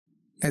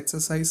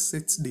Exercise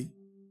 6D.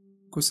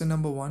 Question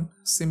number 1.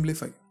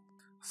 Simplify.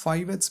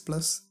 5x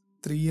plus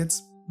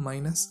 3x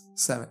minus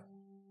 7.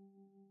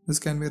 This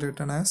can be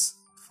written as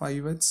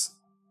 5x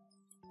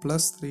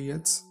plus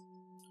 3x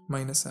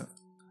minus 7.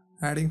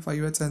 Adding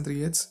 5x and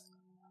 3x,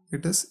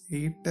 it is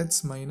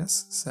 8x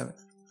minus 7.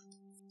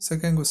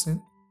 Second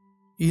question.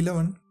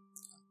 11.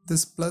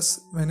 This plus,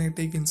 when I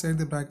take inside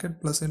the bracket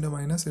plus into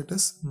minus, it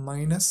is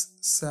minus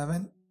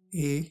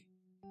 7a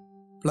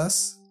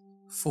plus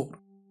 4.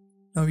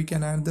 Now we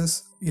can add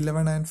this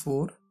 11 and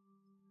 4.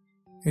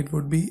 It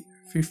would be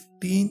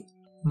 15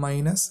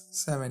 minus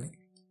 7a.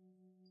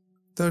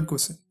 Third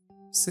question.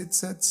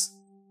 6x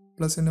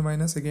plus into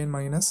minus, again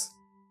minus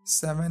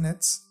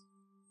 7x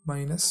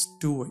minus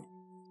 2y.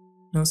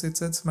 Now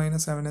 6x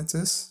minus 7x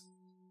is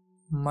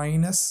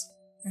minus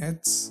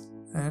x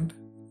and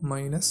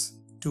minus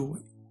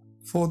 2y.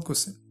 Fourth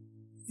question.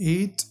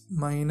 8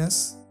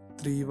 minus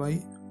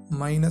 3y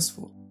minus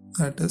 4.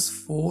 That is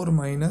 4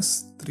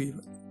 minus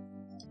 3y.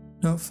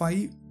 Now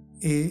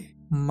 5a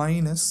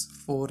minus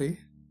 4a.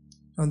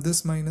 Now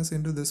this minus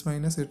into this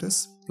minus, it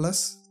is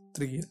plus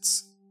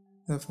 3x.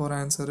 Therefore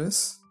answer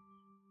is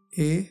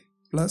a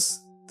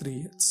plus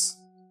 3x.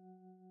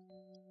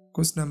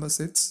 Question number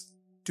 6.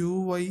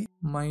 2y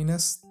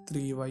minus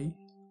 3y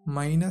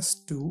minus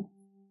 2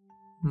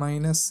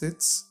 minus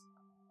 6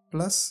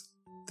 plus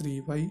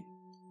 3y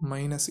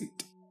minus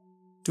 8.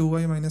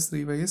 2y minus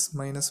 3y is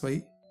minus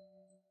y.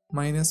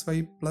 Minus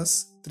y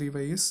plus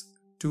 3y is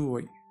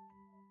 2y.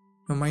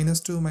 Now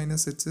minus 2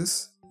 minus 6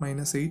 is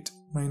minus 8.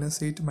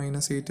 Minus 8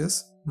 minus 8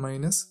 is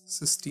minus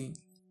 16.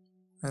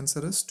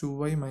 Answer is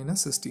 2y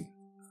minus 16.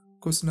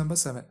 Question number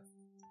 7.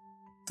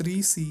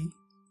 3c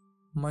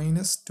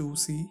minus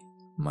 2c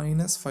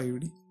minus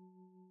 5d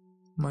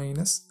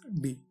minus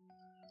d.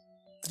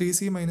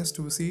 3c minus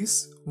 2c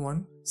is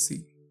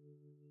 1c.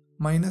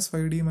 Minus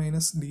 5d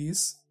minus d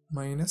is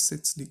minus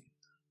 6d.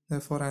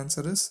 Therefore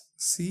answer is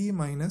c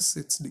minus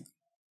 6d.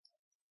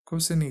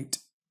 Question 8.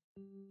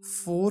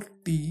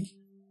 4t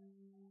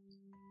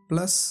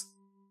plus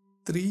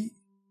 3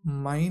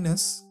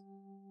 minus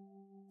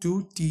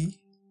 2t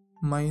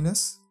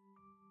minus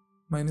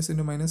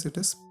into minus, it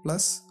is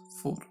plus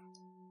 4.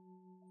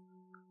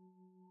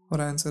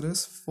 Our answer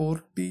is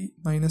 4t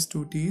minus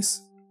 2t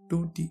is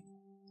 2t.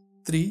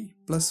 3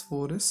 plus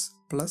 4 is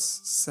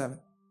plus 7.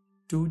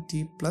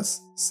 2t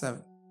plus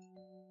 7.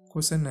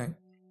 Question 9.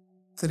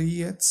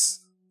 3x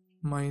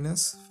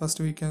minus, first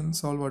we can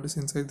solve what is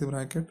inside the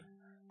bracket.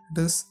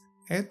 It is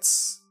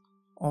x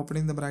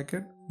opening the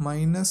bracket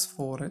minus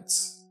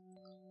 4x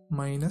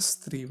minus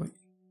 3y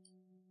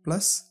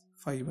plus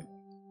 5y.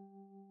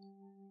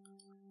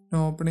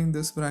 Now opening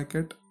this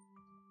bracket,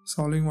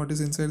 solving what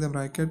is inside the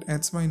bracket,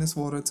 x minus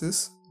 4x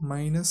is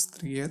minus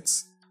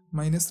 3x,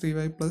 minus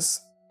 3y plus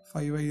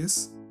 5y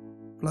is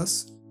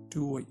plus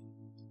 2y.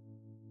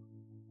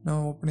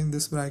 Now opening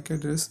this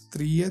bracket is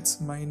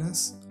 3x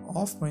minus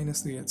of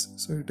minus 3x.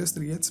 So it is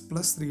 3x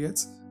plus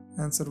 3x.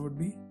 Answer would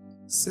be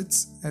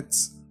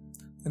 6x.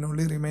 Then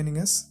only remaining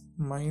is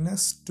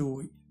minus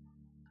 2y.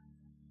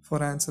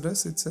 For answer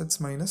is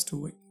 6x minus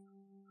 2y.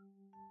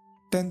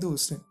 10th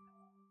question.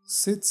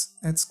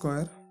 6x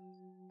square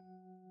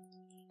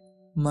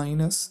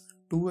minus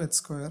 2x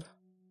square.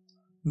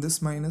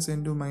 This minus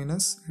into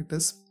minus, it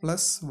is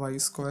plus y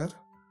square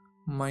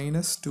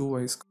minus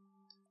 2y square.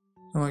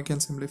 Now I can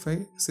simplify.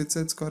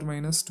 6x square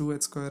minus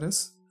 2x square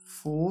is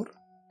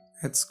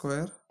 4x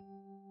square.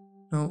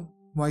 Now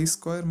y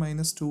square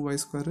minus 2y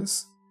square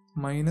is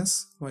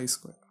minus y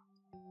square.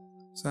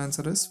 So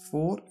answer is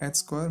 4x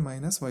square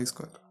minus y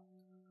square.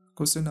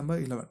 Question number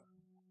 11.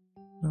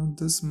 Now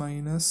this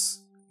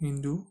minus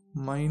into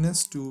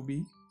minus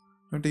 2b.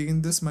 Now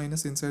taking this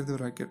minus inside the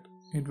bracket,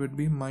 it would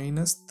be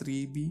minus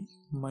 3b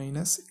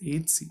minus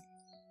 8c.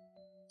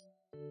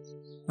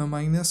 Now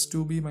minus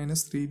 2b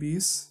minus 3b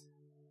is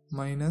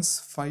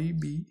minus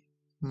 5b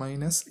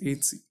minus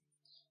 8c.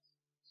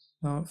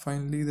 Now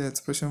finally the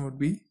expression would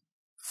be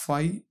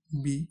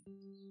 5b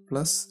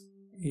plus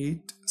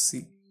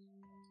 8c.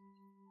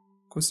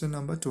 Question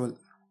number 12.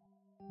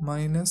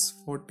 Minus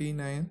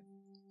 49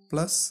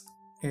 plus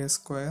a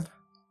square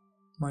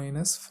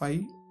minus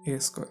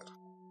 5a square.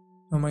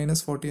 Now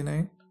minus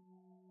 49,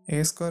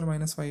 a square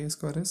minus 5a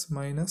square is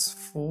minus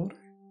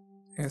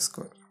 4a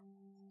square.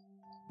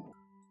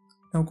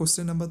 Now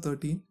question number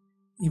 13.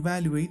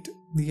 Evaluate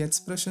the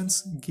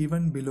expressions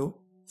given below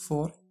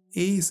for a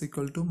is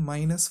equal to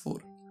minus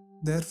 4.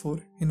 Therefore,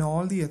 in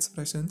all the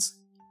expressions,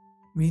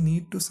 we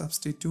need to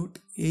substitute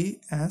a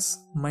as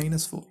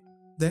minus 4.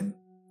 Then,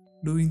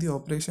 doing the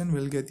operation,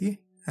 we'll get the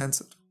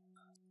answer.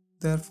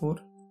 Therefore,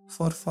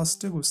 for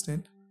first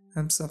question, I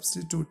am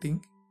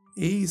substituting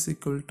a is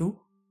equal to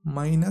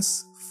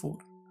minus 4.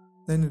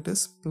 Then it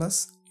is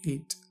plus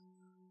 8.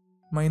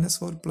 Minus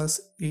 4 plus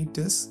 8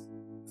 is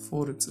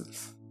 4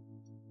 itself.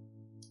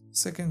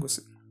 Second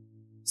question.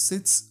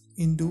 6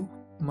 into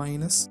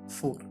minus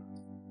 4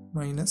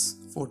 minus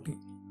 14.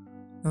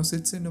 Now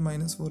 6 into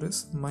minus 4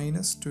 is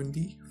minus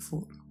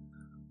 24.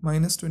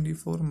 Minus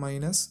 24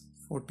 minus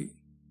 14.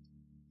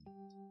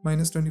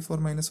 Minus 24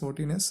 minus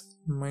 14 is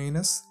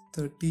minus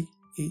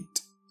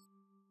 38.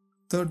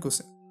 Third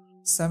question.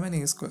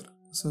 7a square.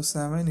 So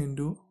 7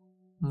 into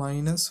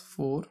minus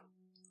 4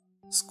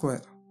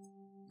 square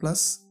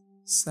plus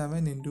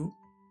 7 into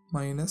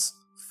minus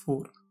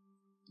 4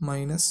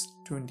 minus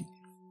 20.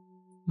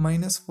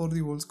 Minus 4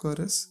 the whole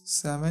square is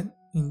 7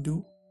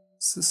 into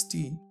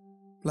 16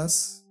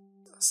 plus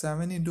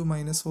 7 into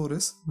minus 4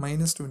 is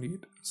minus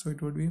 28. So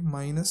it would be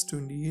minus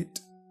 28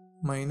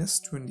 minus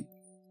 20.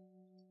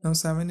 Now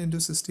 7 into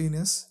 16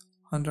 is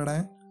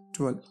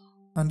 112.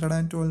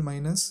 112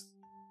 minus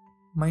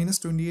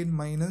 28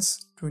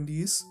 minus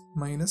 20 is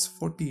minus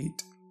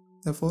 48.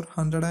 Therefore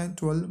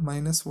 112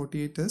 minus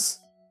 48 is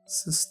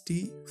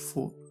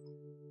 64.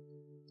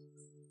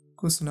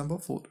 Question number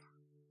 4.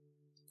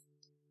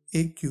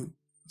 A cube.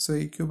 So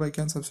a cube I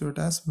can substitute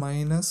as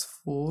minus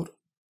 4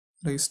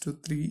 raised to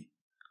 3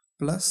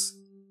 plus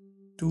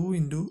 2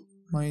 into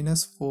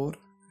minus 4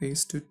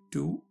 raised to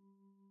 2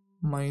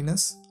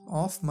 minus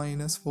of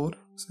minus 4.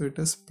 So it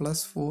is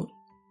plus 4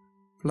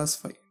 plus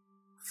 5.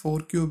 4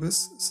 cube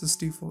is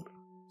 64.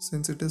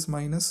 Since it is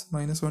minus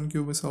 1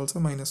 cube is also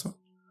minus 1.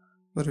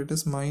 But it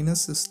is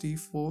minus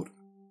 64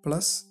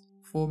 plus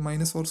 4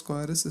 minus 4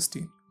 square is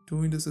 16.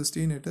 2 into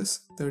 16 it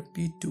is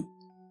 32.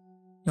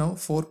 Now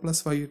 4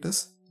 plus 5 it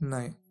is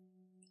 9.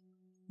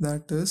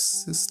 That is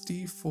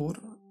 64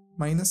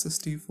 minus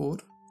 64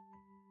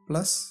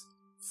 plus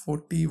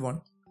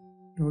 41.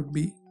 It would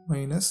be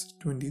minus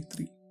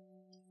 23.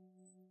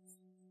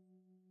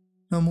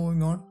 Now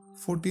moving on,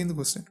 14th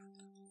question.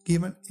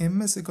 Given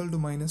m is equal to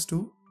minus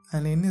 2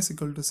 and n is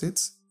equal to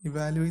 6,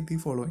 evaluate the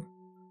following.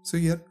 So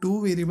here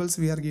two variables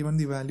we are given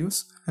the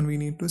values and we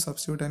need to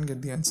substitute and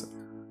get the answer.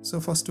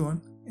 So first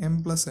one,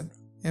 m plus n.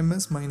 m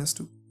is minus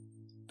 2.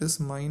 It is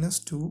minus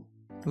 2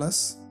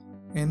 plus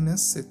n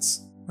is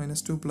 6.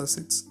 Minus 2 plus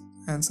 6.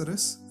 Answer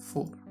is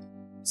 4.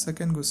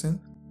 Second question,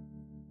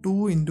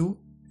 2 into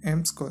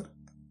m square.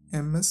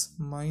 m is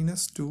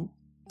minus 2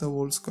 the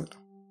whole square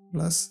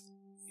plus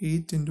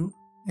 8 into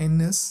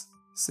n is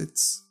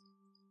 6.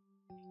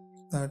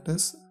 That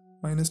is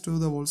minus 2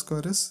 the whole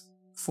square is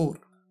 4.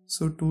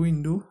 So 2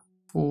 into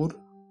 4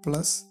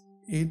 plus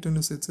 8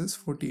 into 6 is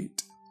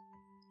 48.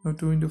 Now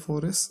 2 into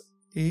 4 is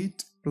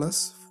 8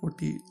 plus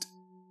 48.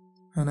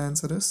 And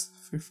answer is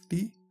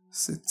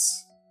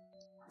 56.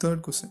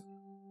 Third question.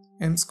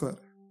 M square.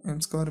 M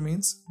square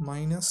means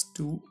minus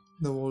 2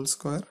 the whole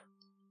square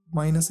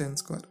minus n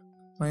square.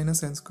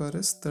 Minus n square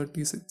is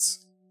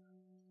 36.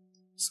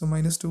 So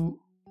minus 2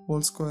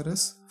 whole square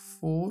is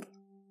 4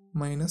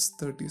 minus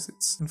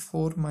 36. And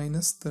 4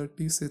 minus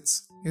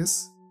 36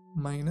 is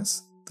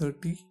minus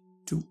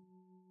 32.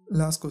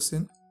 Last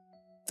question.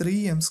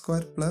 3m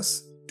square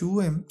plus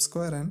 2m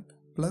square n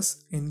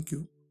plus n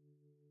cube.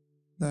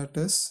 That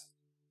is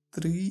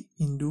 3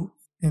 into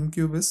m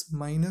cube is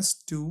minus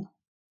 2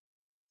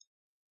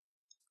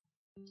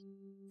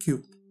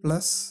 cube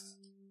plus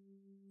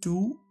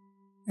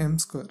 2m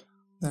square.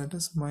 That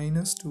is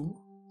minus 2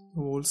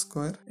 whole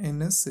square.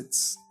 N is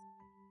 6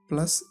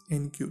 plus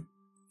n cube.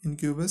 N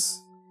cube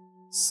is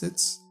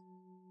 6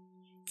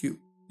 cube.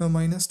 Now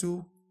minus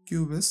 2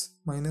 cube is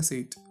minus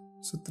 8.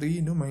 So 3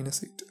 into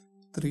minus 8.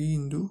 3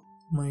 into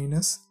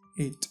minus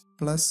 8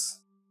 plus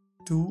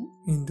 2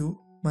 into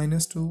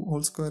minus 2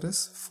 whole square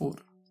is 4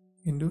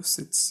 into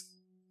 6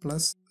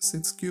 plus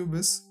 6 cube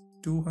is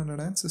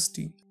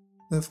 216.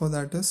 Therefore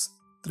that is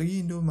 3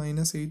 into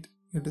minus 8,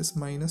 it is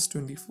minus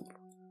 24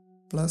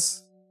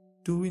 plus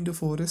 2 into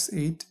 4 is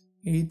 8.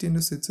 8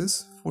 into 6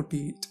 is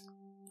 48.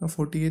 Now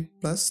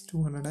 48 plus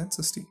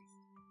 216.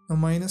 Now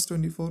minus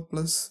 24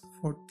 plus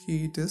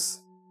 48 is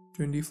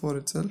 24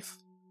 itself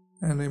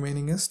and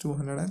remaining is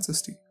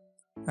 260.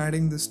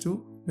 Adding this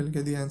two will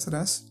get the answer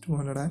as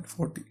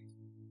 240.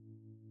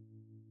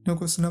 Now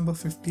question number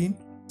 15.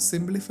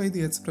 Simplify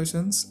the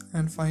expressions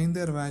and find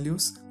their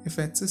values if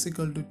x is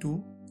equal to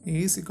 2, a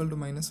is equal to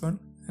minus 1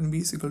 and b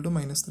is equal to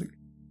minus 3.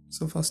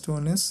 So first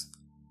one is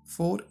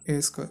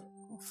 4a square.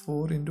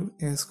 4 into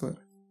a square.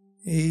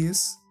 A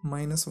is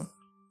minus 1.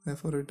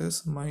 Therefore it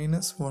is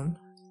minus 1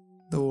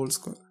 the whole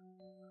square.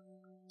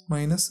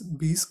 Minus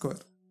b square.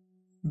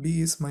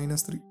 B is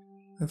minus 3.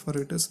 Therefore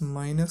it is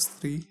minus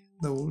 3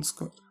 the whole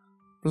square.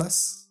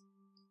 Plus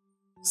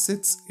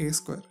 6a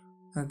square.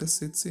 That is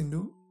 6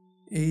 into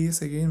a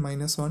is again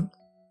minus 1.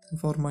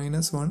 Therefore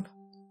minus 1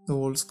 the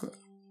whole square.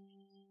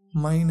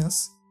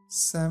 Minus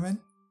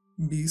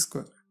 7b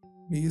square.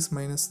 B is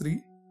minus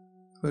 3.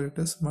 So it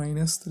is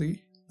minus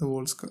 3 the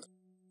whole square.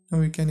 Now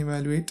we can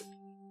evaluate.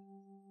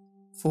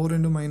 4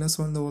 into minus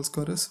 1 the whole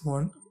square is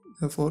 1.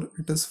 Therefore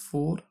it is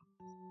 4.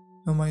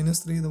 Now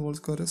minus 3 the whole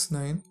square is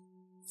 9.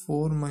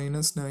 4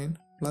 minus 9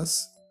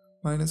 plus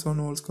minus 1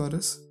 whole square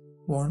is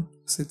 1.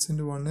 6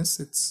 into 1 is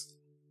 6.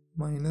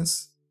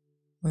 Minus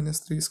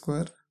 3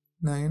 square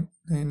 9.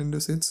 9 into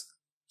 6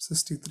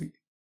 63.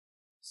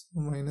 So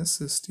minus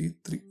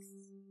 63.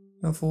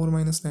 Now 4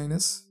 minus 9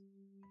 is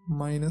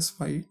minus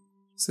 5.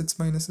 6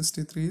 minus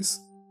 63 is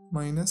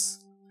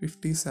minus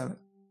 57.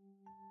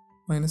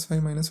 Minus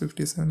 5 minus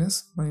 57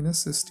 is minus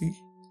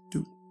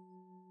 62.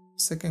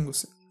 Second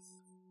question.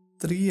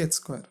 3h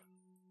square.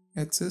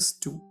 H is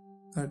 2.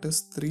 That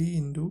is 3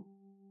 into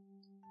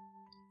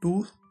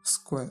 2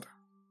 square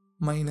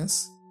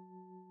minus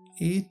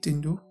 8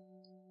 into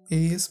a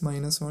is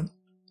minus 1,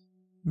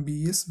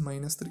 b is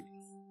minus 3.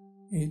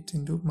 8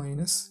 into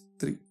minus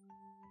 3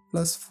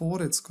 plus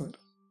 4h square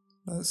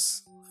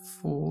plus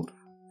 4,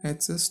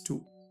 h is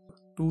 2.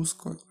 2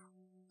 square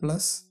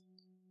plus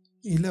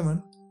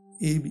 11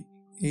 ab.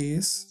 A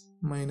is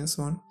minus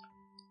 1,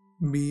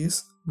 b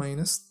is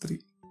minus 3.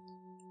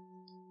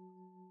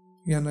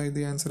 You can write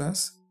the answer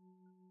as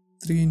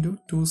 3 into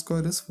 2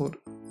 square is 4.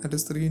 That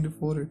is 3 into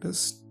 4, it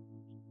is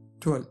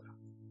 12.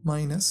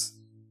 Minus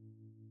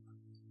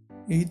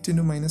 8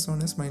 into minus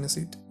 1 is minus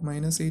 8.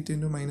 Minus 8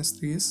 into minus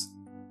 3 is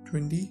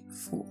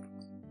 24.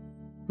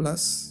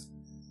 Plus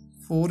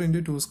 4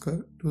 into 2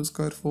 square. 2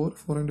 square 4.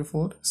 4 into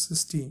 4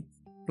 16.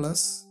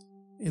 Plus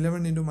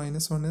 11 into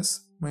minus 1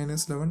 is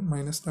minus 11.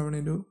 Minus 11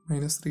 into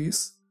minus 3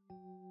 is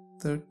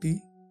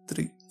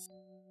 33.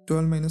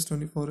 12 minus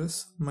 24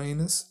 is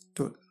minus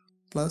 12.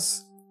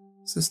 Plus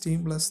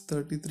 16 plus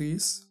 33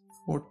 is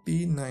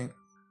 49.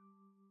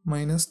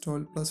 Minus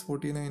 12 plus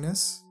 49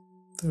 is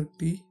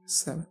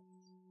 37.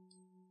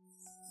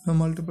 Now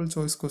multiple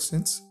choice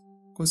questions.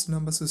 Question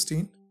number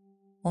 16.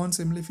 On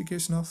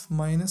simplification of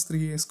minus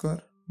 3a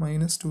square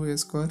minus 2a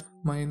square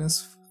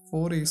minus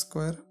 4a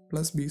square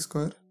plus b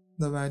square,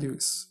 the value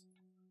is.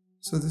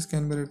 So this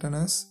can be written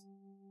as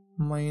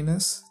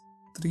minus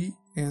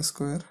 3a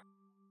square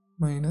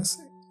minus,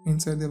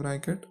 inside the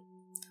bracket,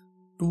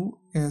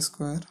 2a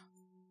square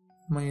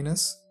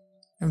minus,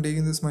 I am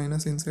taking this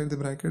minus inside the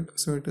bracket,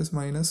 so it is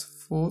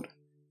minus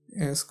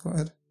 4a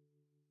square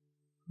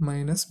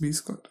minus b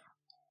square.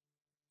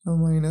 Now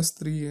minus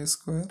 3a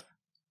square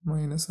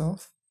minus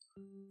of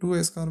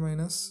 2a square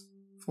minus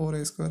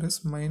 4a square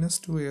is minus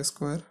 2a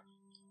square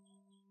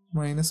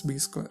minus b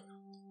square.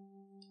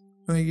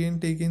 Now again,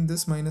 taking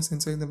this minus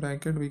inside the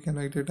bracket, we can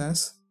write it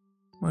as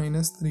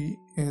minus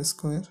 3a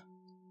square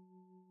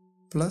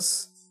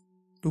plus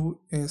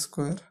 2a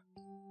square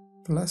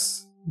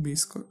plus b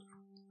square.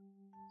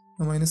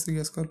 Now minus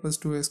 3a square plus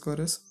 2a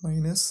square is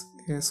minus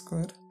a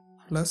square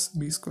plus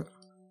b square.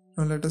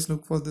 Now let us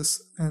look for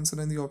this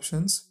answer in the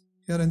options.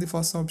 Here in the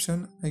first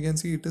option, I can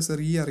see it is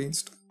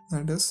rearranged.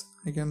 That is,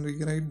 I can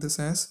rewrite this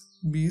as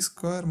b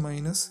square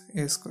minus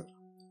a square.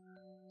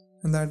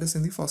 And that is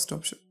in the first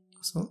option.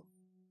 So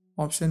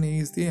option A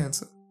is the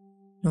answer.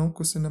 Now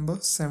question number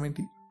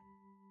 70.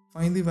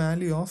 Find the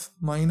value of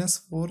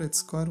minus 4h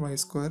square y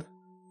square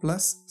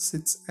plus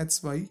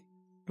 6hy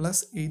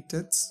plus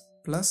 8h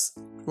plus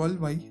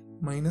 12y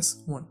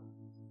minus 1.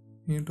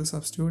 You need to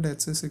substitute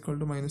h is equal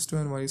to minus 2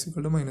 and y is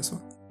equal to minus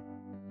 1.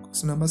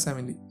 Question number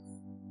 70.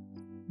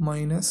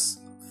 Minus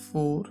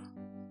 4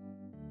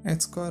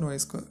 h square y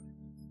square.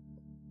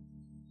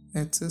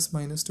 H is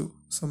minus 2.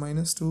 So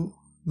minus 2,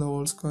 the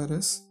whole square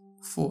is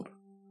 4.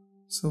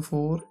 So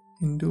 4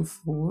 into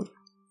 4.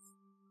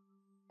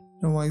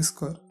 Now y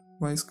square.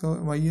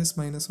 Y is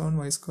minus 1.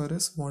 Y square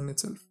is 1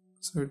 itself.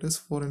 So it is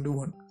 4 into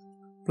 1.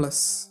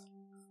 Plus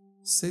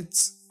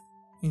 6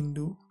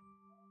 into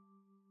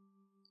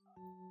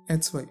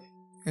hy.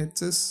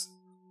 H is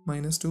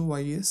minus 2. Y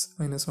is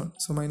minus 1.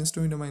 So minus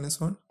 2 into minus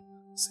 1.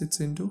 6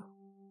 into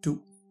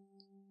 2.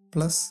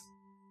 Plus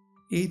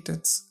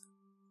 8h.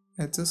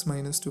 H is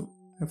minus 2.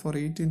 Therefore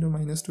 8 into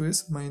minus 2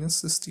 is minus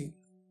 16.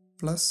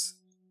 Plus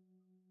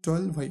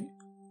 12y.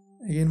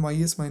 Again y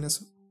is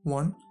minus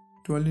 1.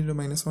 12 into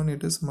minus 1,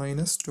 it is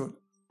minus 12.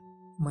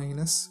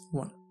 Minus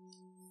 1.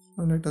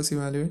 Now let us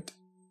evaluate.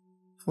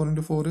 4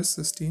 into 4 is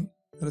 16.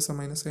 There is a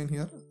minus sign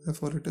here.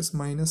 Therefore it is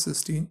minus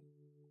 16.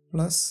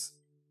 Plus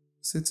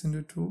 6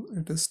 into 2,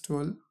 it is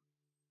 12.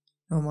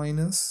 Now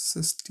minus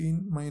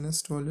 16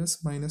 minus 12 is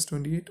minus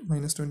 28.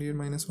 Minus 28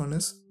 minus 1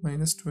 is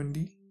minus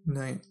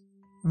 29.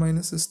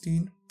 Minus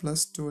 16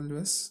 plus 12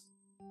 is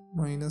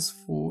minus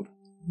 4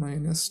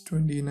 minus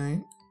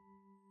 29.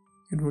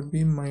 It would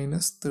be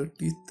minus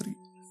 33.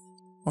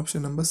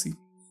 Option number C.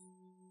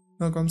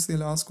 Now comes the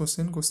last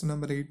question, question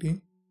number 18.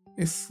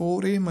 If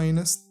 4a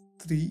minus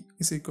 3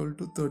 is equal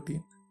to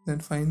 13, then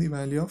find the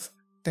value of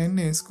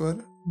 10a square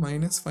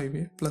minus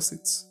 5a plus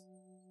 6.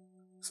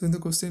 So in the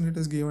question it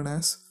is given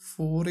as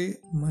 4a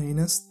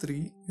minus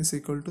 3 is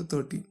equal to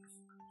 13.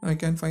 I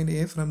can find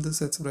a from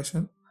this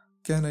expression.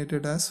 Can write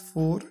it as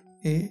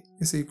 4a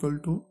is equal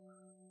to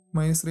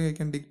minus 3. I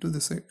can dig to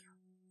this side.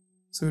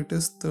 So it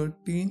is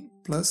 13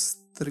 plus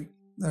 3.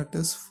 That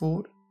is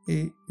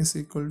 4a is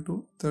equal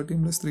to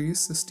 13 plus 3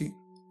 is 16.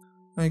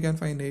 I can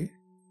find a.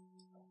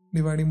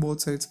 Dividing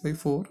both sides by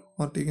 4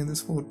 or taking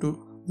this 4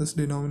 to this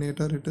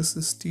denominator, it is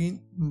 16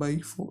 by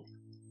 4.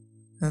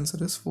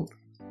 Answer is 4.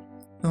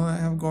 Now I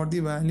have got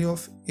the value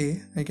of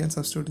a. I can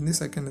substitute in the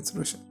second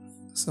expression.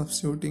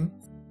 Substituting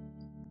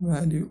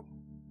value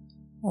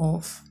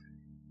of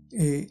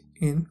a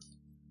in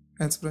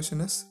expression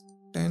is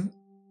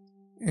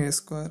 10a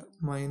square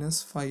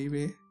minus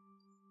 5a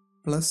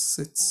plus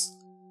 6.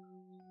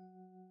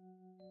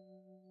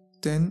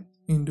 10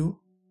 into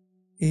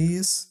a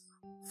is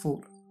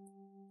 4.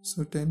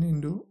 So 10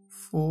 into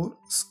 4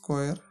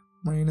 square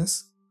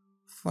minus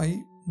 5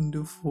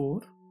 into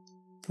 4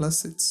 plus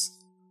 6.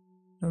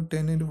 Now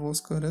 10 into 4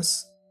 square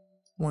is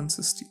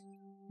 160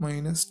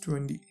 minus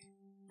 20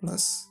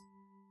 plus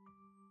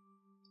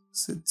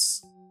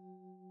 6.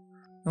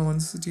 Now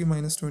 160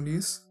 minus 20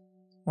 is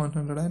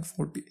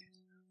 140.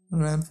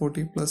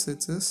 140 plus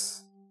 6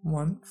 is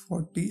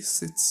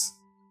 146.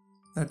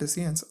 That is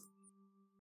the answer.